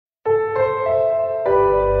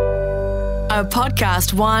A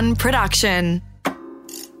Podcast One production.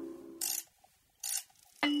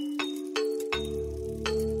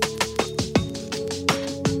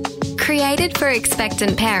 Created for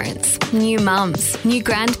expectant parents, new mums, new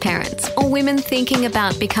grandparents, or women thinking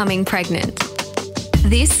about becoming pregnant.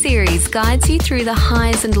 This series guides you through the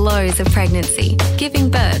highs and lows of pregnancy,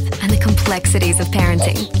 giving birth, and the complexities of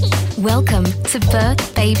parenting. Welcome to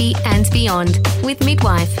Birth, Baby and Beyond with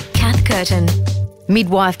Midwife Cath Curtin.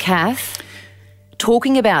 Midwife Cath,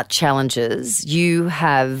 talking about challenges, you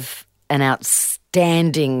have an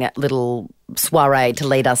outstanding little soiree to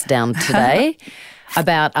lead us down today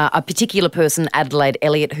about a particular person, Adelaide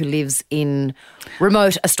Elliott, who lives in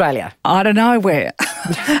remote Australia. I don't know where.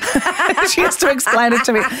 She has to explain it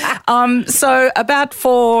to me. So about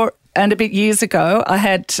 4 and a bit years ago, I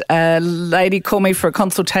had a lady call me for a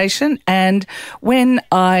consultation, and when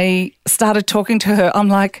I started talking to her, I'm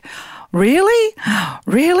like, really?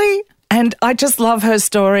 Really? And I just love her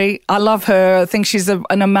story. I love her. I think she's an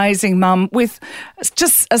amazing mum with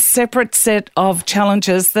just a separate set of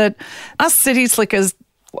challenges that us city slickers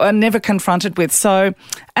are never confronted with. So,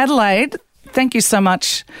 Adelaide, thank you so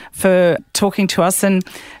much for talking to us. And,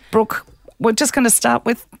 Brooke, we're just going to start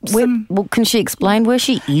with some... Well, can she explain where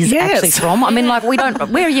she is actually from? I mean, like, we don't...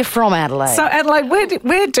 Where are you from, Adelaide? So, Adelaide,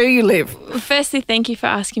 where do you live? Firstly, thank you for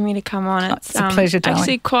asking me to come on. It's a pleasure, darling.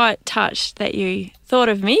 Actually quite touched that you thought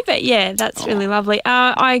of me, but yeah, that's really lovely.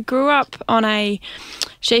 I grew up on a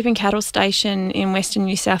sheep and cattle station in Western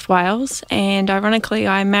New South Wales, and ironically,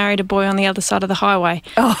 I married a boy on the other side of the highway.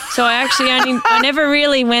 Oh. So I never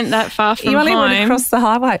really went that far from home. You only went across the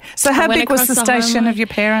highway. So how big was the station of your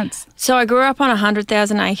parents? So I grew up on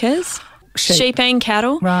 100,000 acres, sheep and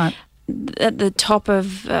cattle. Right. At the top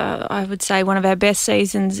of, I would say, one of our best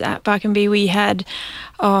seasons at Buckenby, we had,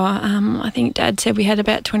 I think Dad said we had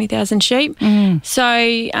about 20,000 sheep. So,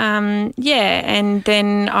 and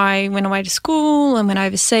then I went away to school and went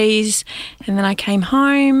overseas, and then I came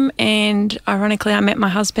home, and ironically I met my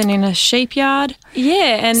husband in a sheep yard.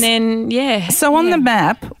 So on the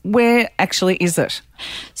map, where actually is it?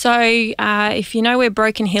 So if you know where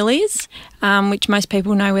Broken Hill is, which most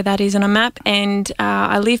people know where that is on a map, and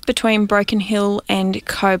I live between Broken Hill and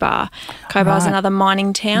Cobar. Cobar is another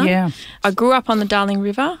mining town. Yeah. I grew up on the Darling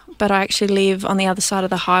River, but I actually live on the other side of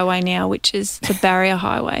the highway now, which is the Barrier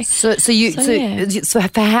Highway. So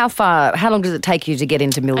for how long does it take you to get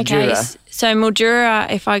into Mildura? Okay, so Mildura,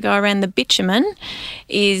 if I go around the bitumen,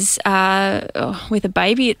 is with a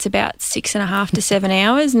baby, it's about 6.5 to 7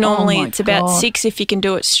 hours. Normally it's about 6 if you can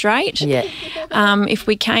do it straight. Yeah. If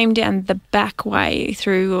we came down the back way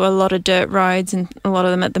through a lot of dirt roads, and a lot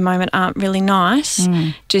of them at the moment aren't really nice,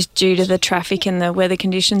 just due to the traffic and the weather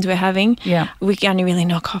conditions we're having, we can only really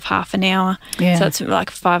knock off half an hour. Yeah. So it's like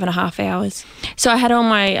 5.5 hours. So I had all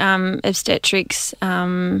my obstetrics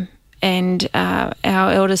and our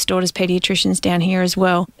eldest daughter's paediatricians down here as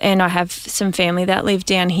well. And I have some family that live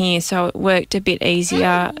down here, so it worked a bit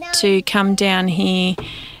easier to come down here.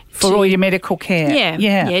 For all your medical care.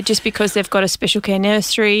 Yeah, just because they've got a special care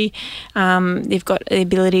nursery, they've got the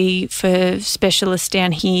ability for specialists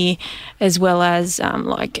down here, as well as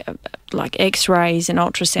like X-rays and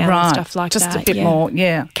ultrasound and stuff like just that. Just a bit more,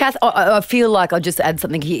 yeah. Kath, I feel like I'll just add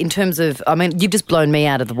something here in terms of, I mean, you've just blown me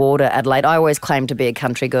out of the water, Adelaide. I always claimed to be a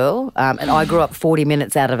country girl, and I grew up 40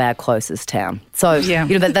 minutes out of our closest town. So,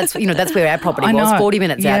 that's where our property was, 40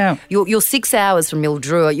 minutes out. You're 6 hours from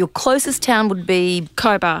Mildura. Your closest town would be...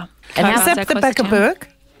 Cobar. And is that the back of Burke?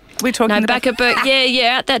 We're talking about back of Burke.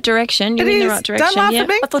 Yeah, out that direction. You're in the right direction. Don't laugh at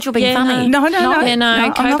me. I thought you were being funny. No.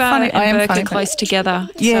 Cobar and Burke are close together.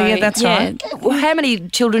 Yeah, that's right. Well, how many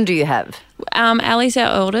children do you have? Ali's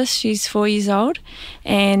our eldest. She's 4 years old.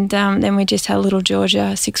 And then we just had little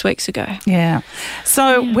Georgia 6 weeks ago. Yeah.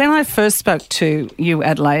 So when I first spoke to you,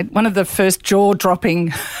 Adelaide, one of the first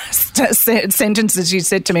jaw-dropping sentences you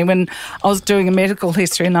said to me when I was doing a medical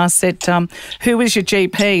history, and I said, who is your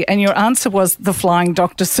GP? And your answer was the Flying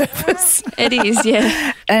Doctor Service. It is,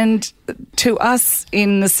 yeah. And to us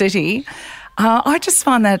in the city... I just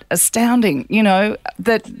find that astounding,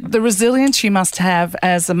 that the resilience you must have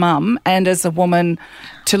as a mum and as a woman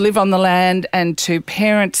to live on the land and to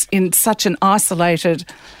parent in such an isolated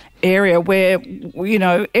area where,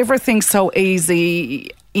 everything's so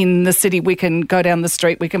easy in the city, we can go down the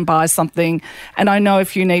street, we can buy something. And I know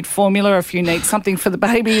if you need formula, if you need something for the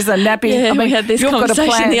babies, a nappy. Yeah, we had this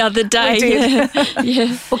conversation the other day.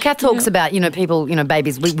 Yeah. Well, Kath talks about, people,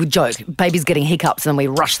 babies, we joke, babies getting hiccups and we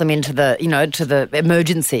rush them into the, to the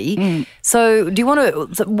emergency. So do you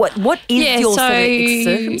want to, what is your sort of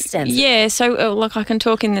circumstances? Yeah, so I can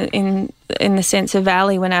talk in the sense of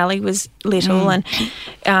Ali, when Ali was little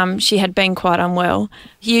and she had been quite unwell.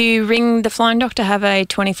 You ring the Flying Doctor, have a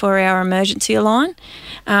 24-hour emergency line,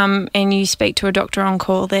 and you speak to a doctor on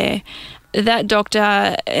call there. That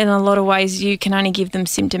doctor, in a lot of ways, you can only give them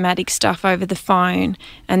symptomatic stuff over the phone,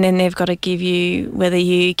 and then they've got to give you, whether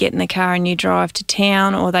you get in the car and you drive to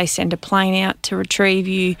town or they send a plane out to retrieve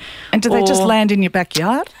you. And do they just land in your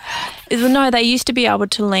backyard? No, they used to be able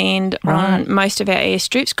to land on most of our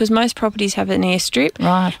airstrips, because most properties have an airstrip.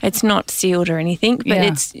 Right. It's not sealed or anything, but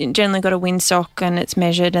it's generally got a windsock and it's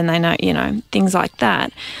measured and they know, things like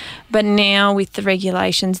that. But now with the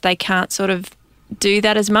regulations, they can't sort of do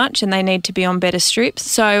that as much and they need to be on better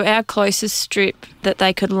strips. So our closest strip that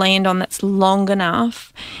they could land on that's long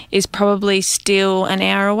enough is probably still an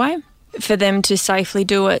hour away for them to safely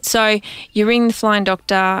do it. So you ring the Flying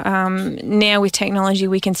Doctor. Now with technology,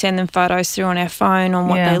 we can send them photos through on our phone on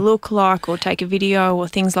what they look like, or take a video or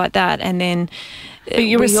things like that, and then... But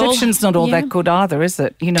your reception's not all that good either, is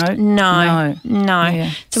it? No.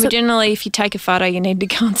 Yeah. So we generally, if you take a photo, you need to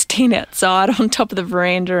go and stand outside on top of the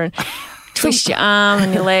veranda and twist your arm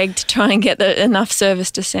and your leg to try and get enough service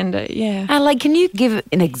to send it, Adelaide, can you give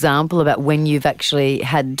an example about when you've actually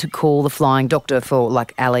had to call the Flying Doctor for,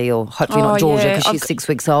 like, Ali, or hopefully not Georgia because she's 6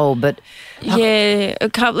 weeks old, but... Yeah, a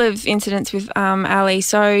couple of incidents with Ali.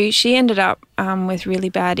 So she ended up with really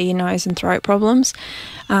bad ear, nose and throat problems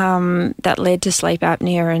that led to sleep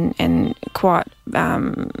apnea and quite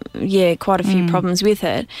a few problems with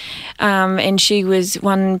it. And she was,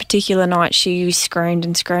 one particular night, she screamed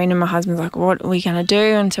and screamed, and my husband was like, what are we going to do?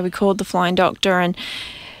 And so we called the Flying Doctor, and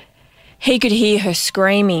he could hear her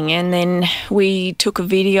screaming, and then we took a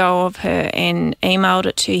video of her and emailed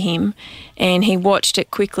it to him, and he watched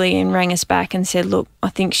it quickly and rang us back and said, look, I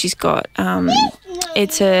think she's got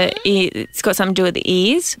it's got something to do with the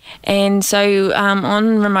ears. And so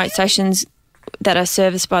on remote stations that are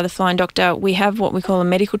serviced by the Flying Doctor, we have what we call a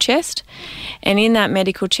medical chest, and in that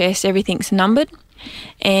medical chest everything's numbered.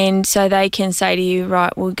 And so they can say to you,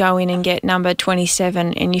 right, we'll go in and get number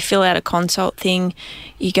 27, and you fill out a consult thing.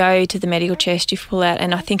 You go to the medical chest, you pull out,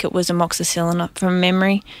 and I think it was amoxicillin from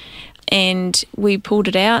memory, and we pulled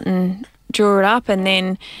it out and drew it up, and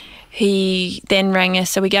then he then rang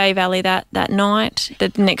us. So we gave Ali that night.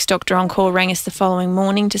 The next doctor on call rang us the following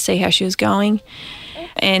morning to see how she was going.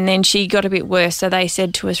 And then she got a bit worse, so they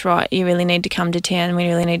said to us, right, you really need to come to town, we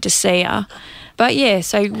really need to see her. But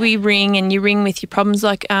so we ring, and you ring with your problems.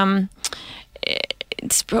 Like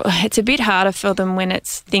it's a bit harder for them when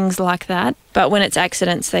it's things like that, but when it's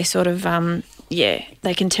accidents, they sort of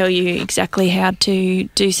they can tell you exactly how to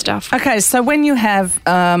do stuff. Okay, so when you have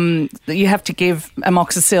to give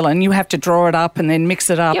amoxicillin, you have to draw it up and then mix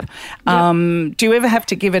it up. Yep. Do you ever have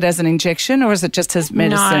to give it as an injection, or is it just as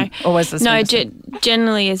medicine? No, always as medicine?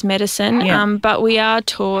 Generally as medicine. Yeah. But we are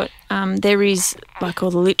taught. There is like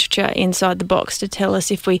all the literature inside the box to tell us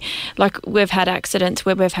if we've had accidents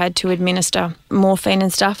where we've had to administer morphine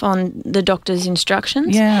and stuff on the doctor's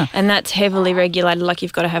instructions. Yeah. And that's heavily regulated. Like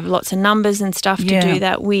you've got to have lots of numbers and stuff to do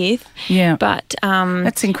that with. Yeah. But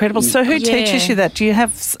that's incredible. So who teaches you that? Do you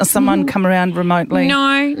have someone come around remotely?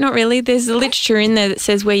 No, not really. There's a literature in there that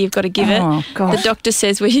says where you've got to give it. Gosh. The doctor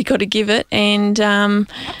says where you've got to give it, and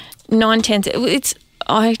 9/10 it's.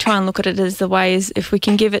 I try and look at it as the way as if we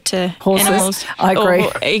can give it to horses. Animals. I agree.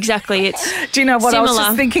 Exactly. It's Do you know what? similar. I was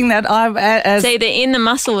just thinking that it's either in the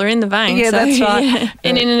muscle or in the vein. Yeah, that's right. Yeah.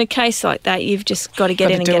 And in a case like that, you've just got to get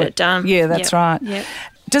in and get it done. Yeah, that's right. Yep.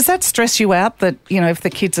 Does that stress you out that, if the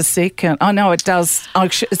kids are sick? And I know it does.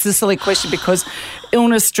 It's a silly question because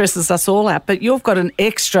illness stresses us all out, but you've got an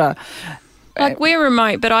extra... Like we're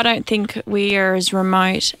remote, but I don't think we are as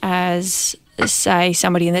remote as... say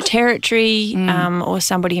somebody in the Territory or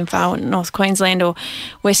somebody in far North Queensland or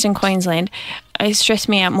Western Queensland. It stressed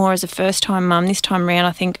me out more as a first-time mum. This time around,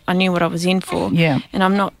 I think I knew what I was in for. Yeah. And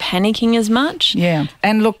I'm not panicking as much. Yeah.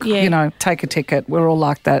 And look, take a ticket. We're all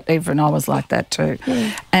like that. Even I was like that too.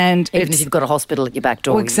 Yeah. And even if you've got a hospital at your back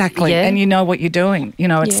door. Well, exactly. Yeah. And you know what you're doing.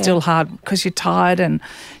 It's still hard because you're tired and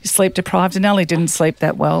you're sleep deprived. And Ellie didn't sleep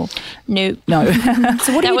that well. No.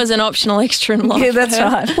 So that was an optional extra in life. Yeah, that's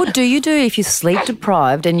right. What do you do if you're sleep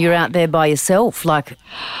deprived and you're out there by yourself? Like...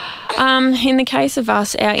 In the case of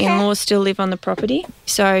us, our in-laws still live on the property.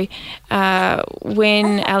 So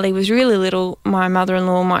when Ali was really little, my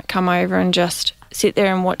mother-in-law might come over and just sit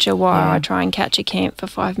there and watch her while I try and catch a camp for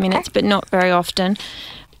 5 minutes, but not very often.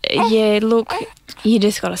 Yeah, look, you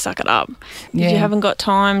just got to suck it up. You haven't got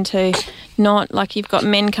time to not, like you've got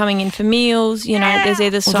men coming in for meals, there's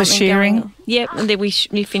either something the shearing. going. Yep, we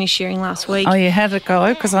finished shearing last week. Oh, how did it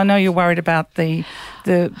go? Because I know you're worried about the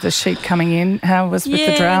sheep coming in. How was with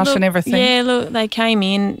the drought and everything? Yeah, look, they came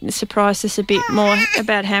in. It surprised us a bit more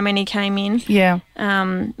about how many came in. Yeah.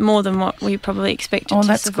 More than what we probably expected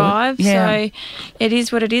to survive. Good. Yeah. So it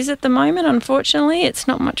is what it is at the moment, unfortunately. It's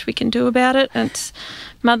not much we can do about it. It's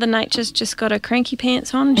Mother Nature's just got her cranky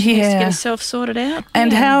pants on. She needs to get herself sorted out.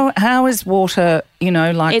 And how is water,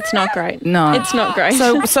 It's not great. No. It's not great.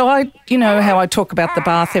 So I, how I talk about the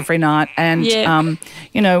bath every night and,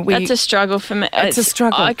 that's a struggle for me. It's a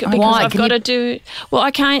struggle. Because Why? I've got to do... Well,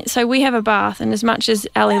 I can't... So we have a bath, and as much as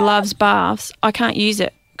Ali loves baths, I can't use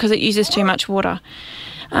it because it uses too much water.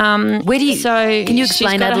 Where do you? Can you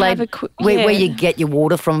explain, Adelaide, where you get your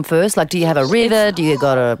water from first? Like, do you have a river? What do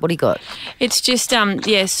you got? It's just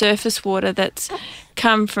surface water that's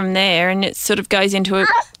come from there, and it sort of goes into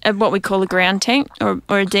a what we call a ground tank or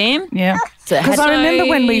a dam. Yeah. Because I remember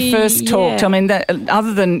when we first talked, I mean, that,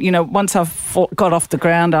 other than, once I got off the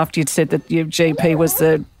ground after you'd said that your GP was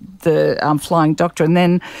the flying doctor, and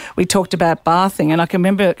then we talked about bathing, and I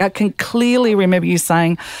can clearly remember you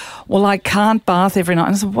saying, well, I can't bath every night.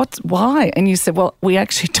 And I said, why? And you said, well, we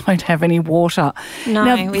actually don't have any water. No,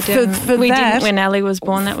 now, we didn't. We didn't when Ali was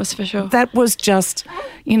born, that was for sure. That was just,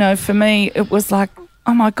 for me, it was like,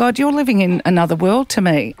 oh my God, you're living in another world to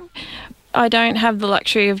me. I don't have the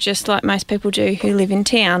luxury of just like most people do who live in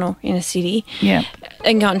town or in a city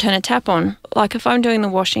and go and turn a tap on. Like if I'm doing the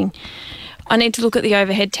washing, I need to look at the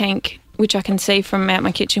overhead tank, which I can see from out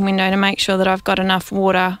my kitchen window, to make sure that I've got enough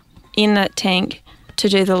water in that tank to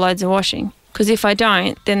do the loads of washing. Because if I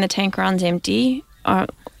don't, then the tank runs empty,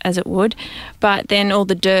 as it would, but then all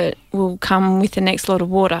the dirt will come with the next lot of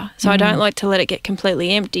water. So I don't like to let it get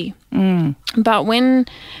completely empty. But when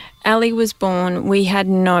Ali was born, we had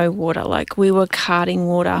no water. Like, we were carting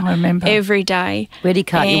water every day. Where do you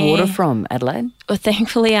cart your water from, Adelaide? Well,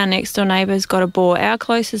 thankfully, our next door neighbour's got a bore. Our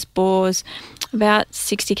closest bore's about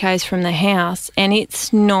 60 k's from the house, and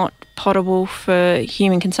it's not potable for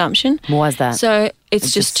human consumption. Why is that? So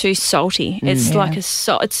it's just too salty. It's like it's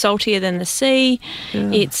saltier than the sea.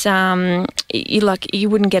 Yeah. It's you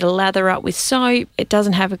wouldn't get a lather up with soap. It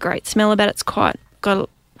doesn't have a great smell about it. It's got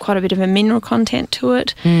quite a bit of a mineral content to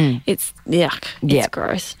it. It's yuck. It's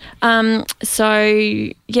gross. When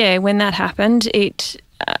that happened, it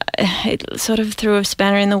sort of threw a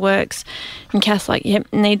spanner in the works, and Kath's like,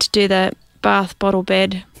 need to do the bath bottle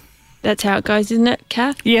bed. That's how it goes, isn't it,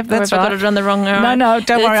 Kath? Yep, that's right. I got it on the wrong way? No,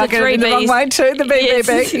 don't worry, I get it in the wrong way too, the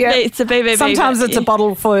BBB. It's a BBB. Sometimes it's a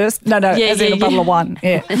bottle first. No, as in a bottle of one.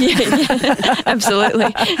 Yeah.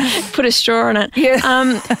 Absolutely. Put a straw on it.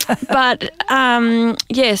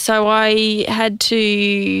 Yeah. So I had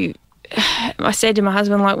to... I said to my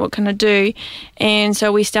husband, like, what can I do? And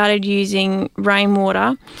so we started using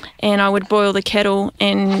rainwater, and I would boil the kettle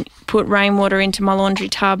and put rainwater into my laundry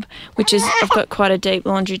tub, I've got quite a deep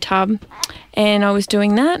laundry tub, and I was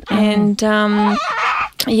doing that. And, until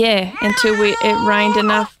it rained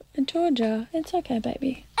enough. And Georgia, it's okay,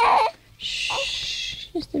 baby. Shh,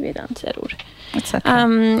 just a bit unsettled. It's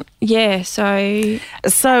okay.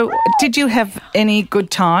 So did you have any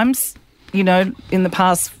good times, in the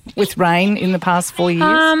past with rain in the past 4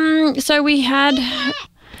 years? So we had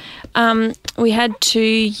 2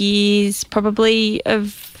 years probably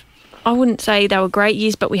of, I wouldn't say they were great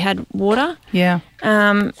years, but we had water. Yeah.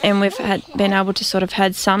 And we've been able to sort of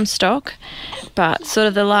had some stock, but sort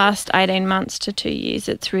of the last 18 months to 2 years,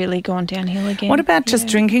 it's really gone downhill again. What about just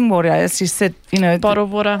drinking water? As you said,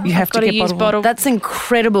 bottled water. You have to get use bottled. That's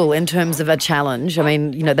incredible in terms of a challenge. I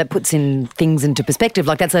mean, that puts things into perspective.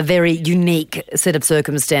 Like, that's a very unique set of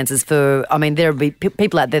circumstances there will be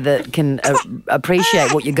people out there that can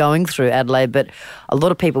appreciate what you're going through, Adelaide, but a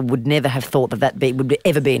lot of people would never have thought that would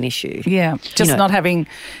ever be an issue. Yeah, just not having...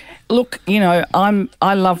 Look,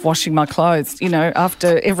 I love washing my clothes,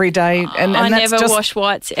 after every day. And I that's never wash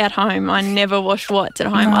whites at home. No. I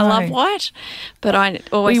love white, but I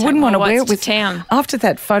always wouldn't want to wear it with town. After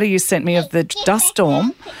that photo you sent me of the dust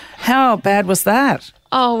storm, how bad was that?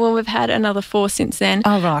 Oh, well, we've had another 4 since then.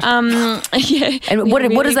 Oh, right. Yeah. And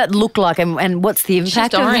what does that look like, and what's the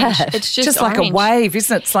impact of that? It's just orange. like a wave,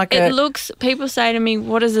 isn't it? It's like people say to me,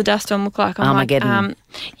 what does a dust storm look like? I'm Armageddon.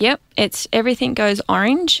 Yep, everything goes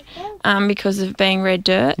orange because of being red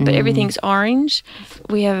dirt, but everything's orange.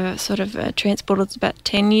 We have a sort of a transporter that's about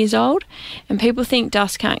 10 years old, and people think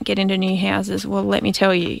dust can't get into new houses. Well, let me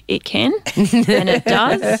tell you, it can, and it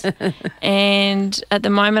does. And at the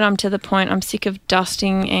moment, I'm to the point I'm sick of dusting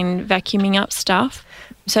and vacuuming up stuff.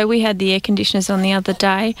 So we had the air conditioners on the other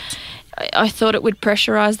day. I thought it would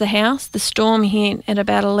pressurise the house. The storm hit at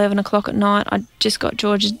about 11 o'clock at night. I just got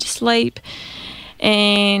Georgia to sleep,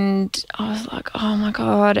 and I was like, oh, my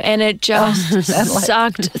God. And it just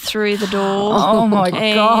sucked through the door. Oh, my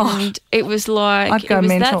God. And it was like, it was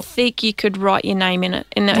that thick you could write your name in it.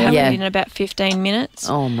 And it happened in about 15 minutes.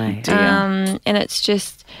 Oh, mate. And it's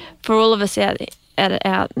just, for all of us out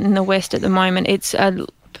in the West at the moment, it's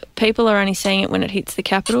people are only seeing it when it hits the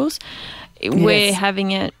capitals. Yes. We're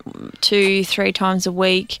having it 2-3 times a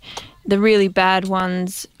week. The really bad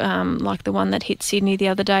ones, like the one that hit Sydney the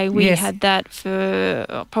other day, we had that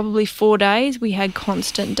for probably 4 days. We had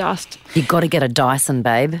constant dust. You've got to get a Dyson,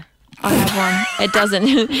 babe. I have one. It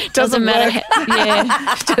doesn't matter.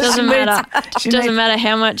 Doesn't matter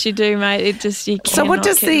how much you do, mate. It just you can't. So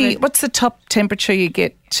what's the top temperature you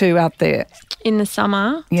get to out there in the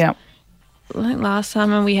summer? Yeah, I think last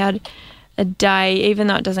summer we had a day, even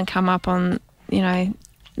though it doesn't come up on the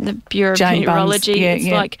Bureau of Meteorology. It's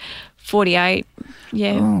like 48.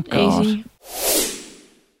 Yeah, easy.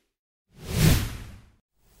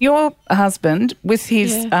 Your husband, with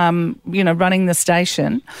his, running the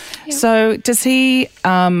station, so does he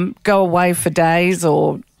go away for days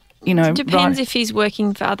or, It depends if he's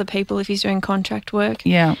working for other people, if he's doing contract work.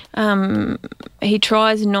 Yeah. He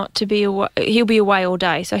tries not to be away. He'll be away all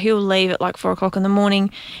day, so he'll leave at like 4 o'clock in the morning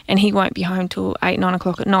and he won't be home till 8, 9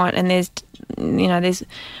 o'clock at night. And there's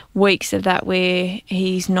weeks of that where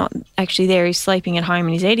he's not actually there. He's sleeping at home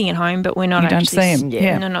and he's eating at home, but we're not don't see him.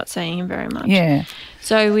 We're not seeing him very much. Yeah.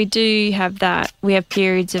 So we do have that. We have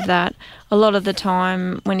periods of that. A lot of the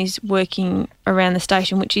time when he's working around the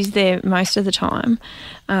station, which he's there most of the time,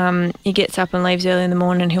 he gets up and leaves early in the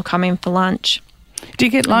morning and he'll come in for lunch. Do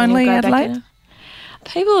you get lonely, Adelaide?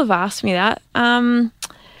 People have asked me that.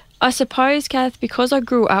 I suppose, Kath, because I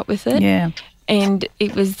grew up with it and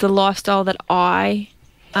it was the lifestyle that I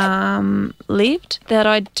lived, that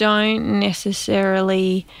I don't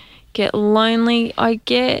necessarily get lonely.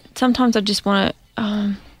 Sometimes I just want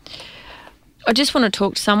to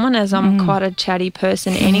talk to someone, as I'm quite a chatty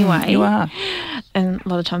person anyway. You are. And a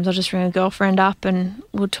lot of times I'll just ring a girlfriend up and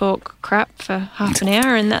we'll talk crap for half an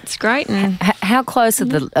hour, and that's great. And how close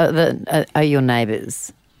are your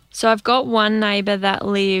neighbours? So I've got one neighbour that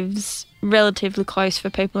lives relatively close for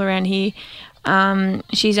people around here.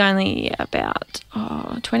 She's only about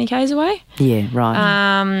 20 k's away. Yeah,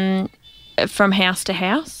 right. From house to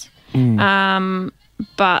house.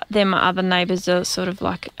 But then my other neighbours are sort of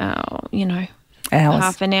like, hours.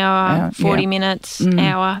 Half an hour, 40 minutes,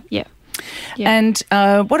 hour, yeah. And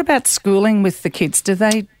what about schooling with the kids? Do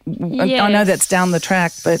they? Yes. I know that's down the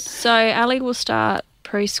track, but so Ali will start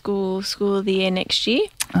preschool, school of the year next year.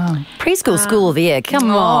 Oh. Preschool, school of the year. Come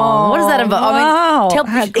on. What does that involve? Wow.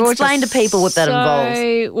 I mean, explain to people what that involves.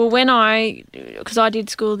 Well, because I did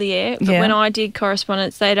school of the year, but when I did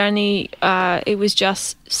correspondence, they'd only, it was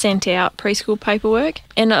just sent out preschool paperwork.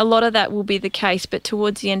 And a lot of that will be the case, but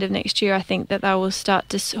towards the end of next year, I think that they will start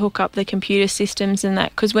to hook up the computer systems and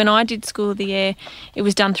that. Because when I did school of the year, it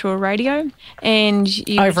was done through a radio. And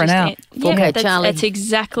you over and out. Yeah, that's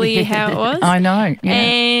exactly how it was. I know. Yeah.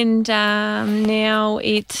 And now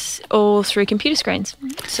it's all through computer screens.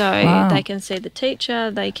 So they can see the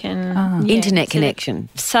teacher, they can... Internet connection.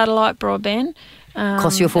 Satellite broadband.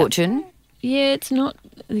 Costs you a fortune? Yeah, it's not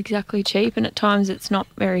exactly cheap, and at times it's not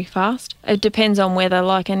very fast. It depends on weather,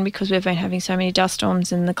 and because we've been having so many dust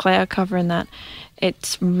storms and the cloud cover and that,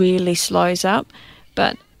 it really slows up.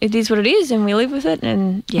 But it is what it is, and we live with it,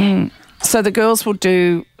 and So the girls will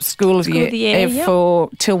do school of the year for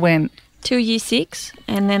till when? Till year 6,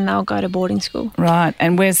 and then they'll go to boarding school. Right,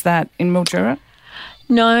 and where's that, in Mildura?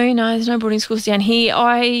 No, there's no boarding schools down here.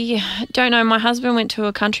 I don't know. My husband went to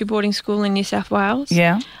a country boarding school in New South Wales.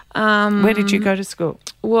 Yeah. Where did you go to school?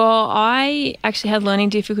 Well, I actually had learning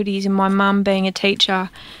difficulties, and my mum being a teacher,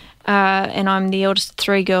 and I'm the eldest of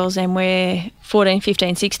 3 girls, and we're 14,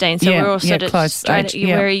 15, 16. So we're all sort of close age.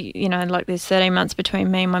 There's 13 months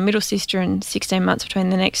between me and my middle sister and 16 months between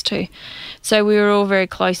the next 2. So we were all very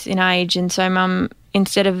close in age, and so Mum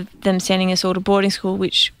instead of them sending us all to boarding school,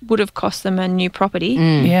 which would have cost them a new property,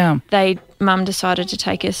 Mum decided to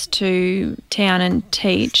take us to town and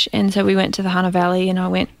teach. And so we went to the Hunter Valley and I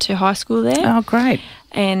went to high school there. Oh, great.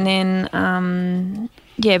 And then,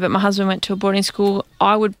 but my husband went to a boarding school.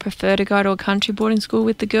 I would prefer to go to a country boarding school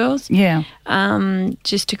with the girls. Yeah.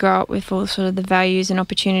 Just to grow up with all sort of the values and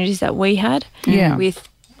opportunities that we had. Yeah. With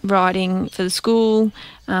riding for the school,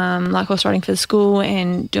 like horse riding for the school,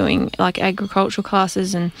 and doing like agricultural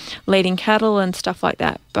classes and leading cattle and stuff like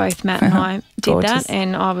that. Both Matt and I did that,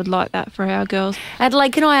 and I would like that for our girls.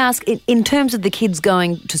 Adelaide, can I ask, in terms of the kids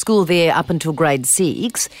going to school there up until grade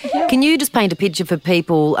 6, can you just paint a picture for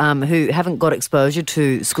people who haven't got exposure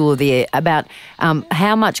to school there about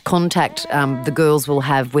how much contact the girls will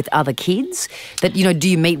have with other kids? That, you know, do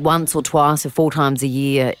you meet once or twice or 4 times a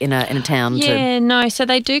year in a town? No, so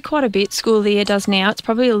they do quite a bit. School of the Year does now. It's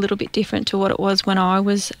probably a little bit different to what it was when I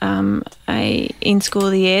was in School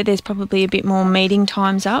of the Year. There's probably a bit more meeting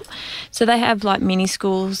times up. So they have like mini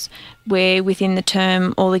schools where within the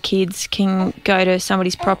term all the kids can go to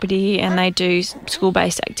somebody's property and they do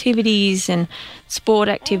school-based activities and sport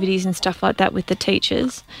activities and stuff like that with the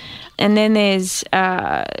teachers. And then there's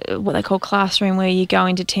what they call classroom, where you go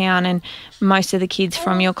into town and most of the kids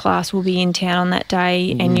from your class will be in town on that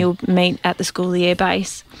day and you'll meet at the School of the Year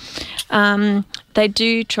base. They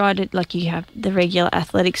do try to, like, you have the regular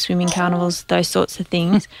athletic swimming carnivals, those sorts of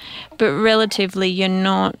things, but relatively you're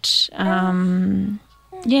not...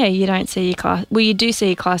 you don't see your class. Well, you do see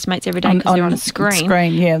your classmates every day because they're on a screen.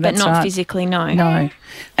 That's but not right. physically, no. No.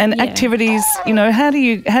 And activities, you know, how do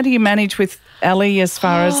you manage with Ellie as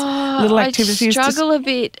far as little activities? I struggle a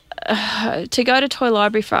bit. To go to Toy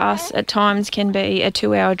Library for us at times can be a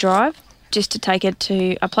 2-hour drive just to take it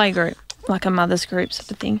to a playgroup, like a mother's group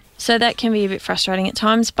sort of thing. So that can be a bit frustrating at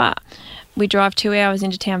times, but we drive 2 hours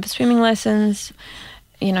into town for swimming lessons.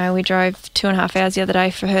 You know, we drove 2.5 hours the other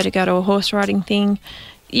day for her to go to a horse riding thing.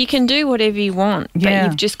 You can do whatever you want, but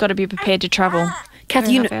you've just got to be prepared to travel. Kath,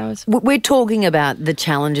 we're talking about the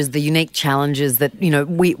challenges, the unique challenges that, you know,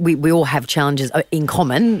 we all have challenges in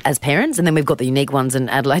common as parents, and then we've got the unique ones, and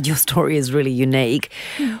Adelaide, your story is really unique.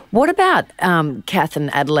 What about, Kath and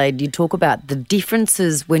Adelaide, you talk about the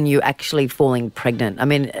differences when you're actually falling pregnant. I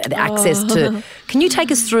mean, the access to... Can you take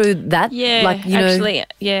us through that? Yeah, like, actually,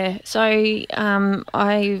 yeah. So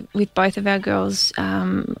I, with both of our girls,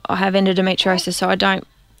 I have endometriosis, so I don't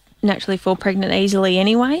naturally fall pregnant easily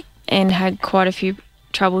anyway, and had quite a few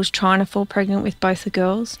troubles trying to fall pregnant with both the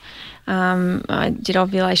girls. I did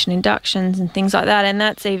ovulation inductions and things like that, and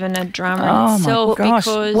that's even a drama in itself. My gosh.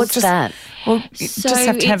 Because what's that? Well, you just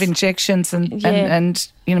have to have injections and you know,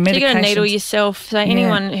 medications. So you got to needle yourself. So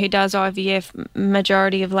anyone who does IVF,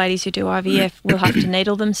 majority of ladies who do IVF will have to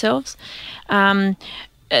needle themselves.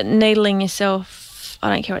 Needling yourself,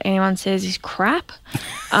 I don't care what anyone says, is crap.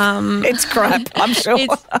 It's crap, I'm sure.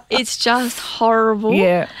 It's just horrible.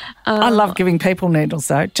 Yeah. I love giving people needles,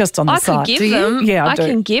 though, just on the side. I could give them. Yeah, I do. I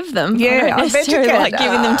can give them. Yeah, I don't necessarily like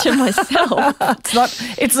giving them to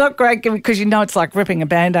myself. It's not great because you know it's like ripping a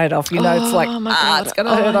Band-Aid off. You know, it's like, my God. it's going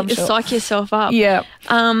to hurt, I'm you sure. psych yourself up. Yeah.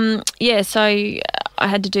 So I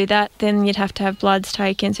had to do that. Then you'd have to have bloods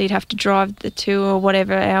taken, so you'd have to drive the 2 or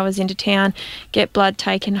whatever hours into town, get blood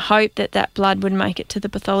taken, hope that blood would make it to the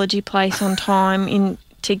pathology place on time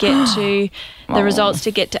to get to the results,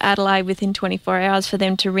 to get to Adelaide within 24 hours for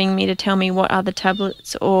them to ring me to tell me what other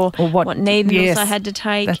tablets or what needles I had to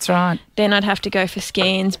take. That's right. Then I'd have to go for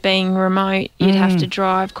scans. Being remote, you'd have to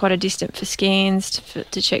drive quite a distance for scans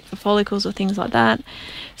to check for follicles or things like that.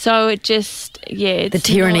 So it just, it's the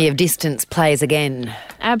tyranny of distance plays again.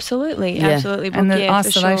 Absolutely. Brooke, and the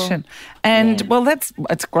isolation. For sure. And, well,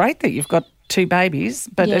 it's great that you've got 2 babies,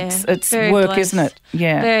 but it's work, blessed. isn't it?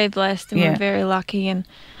 Yeah. Very blessed, and we're very lucky, and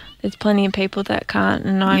there's plenty of people that can't,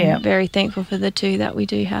 and I'm very thankful for the 2 that we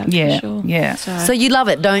do have, for sure. Yeah. So you love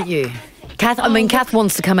it, don't you? Kath, Kath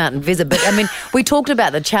wants to come out and visit, but we talked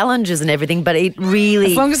about the challenges and everything, but it really...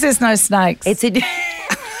 As long as there's no snakes.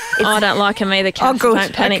 I don't like them either, Kath. good.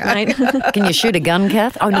 Don't panic, mate. Can you shoot a gun,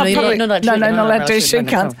 Kath? Oh, no, you're not allowed to shoot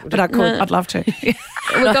guns, but I could. I'd love to.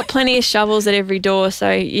 We've got plenty of shovels at every door,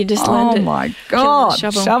 so you just learn to... Oh, my God,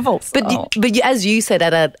 shovels. But as you said,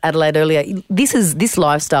 Adelaide, earlier, this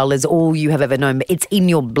lifestyle is all you have ever known. It's in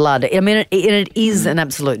your blood. I mean, it is an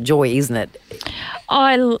absolute joy, isn't it?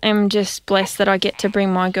 I am just blessed that I get to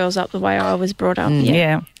bring my girls up the way I was brought up.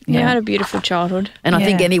 Yeah. Yeah, I had a beautiful childhood. And I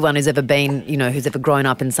think anyone who's ever been, who's ever grown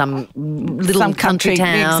up in some little country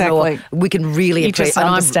town, exactly. we can really appreciate it.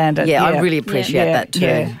 Understand it. Yeah, I really appreciate that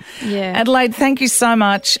too. Yeah. Adelaide, thank you so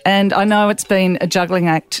much. And I know it's been a juggling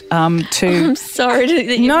act to... I'm sorry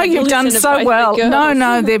that you've done so well.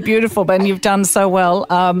 No, they're beautiful, but you've done so well.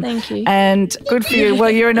 Thank you. And good for you. Well,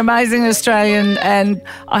 you're an amazing Australian, and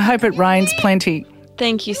I hope it rains plenty.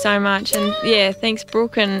 Thank you so much. And thanks,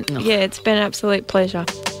 Brooke. And it's been an absolute pleasure.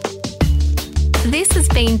 This has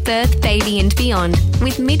been Birth, Baby and Beyond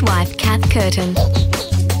with Midwife Cath Curtin.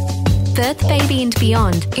 Birth, Baby and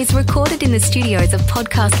Beyond is recorded in the studios of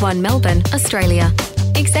Podcast One Melbourne, Australia.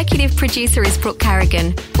 Executive producer is Brooke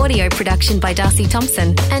Carrigan, audio production by Darcy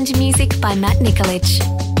Thompson, and music by Matt Nikolic.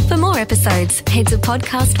 For more episodes, head to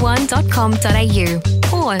podcastone.com.au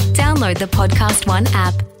or download the Podcast One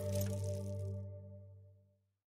app.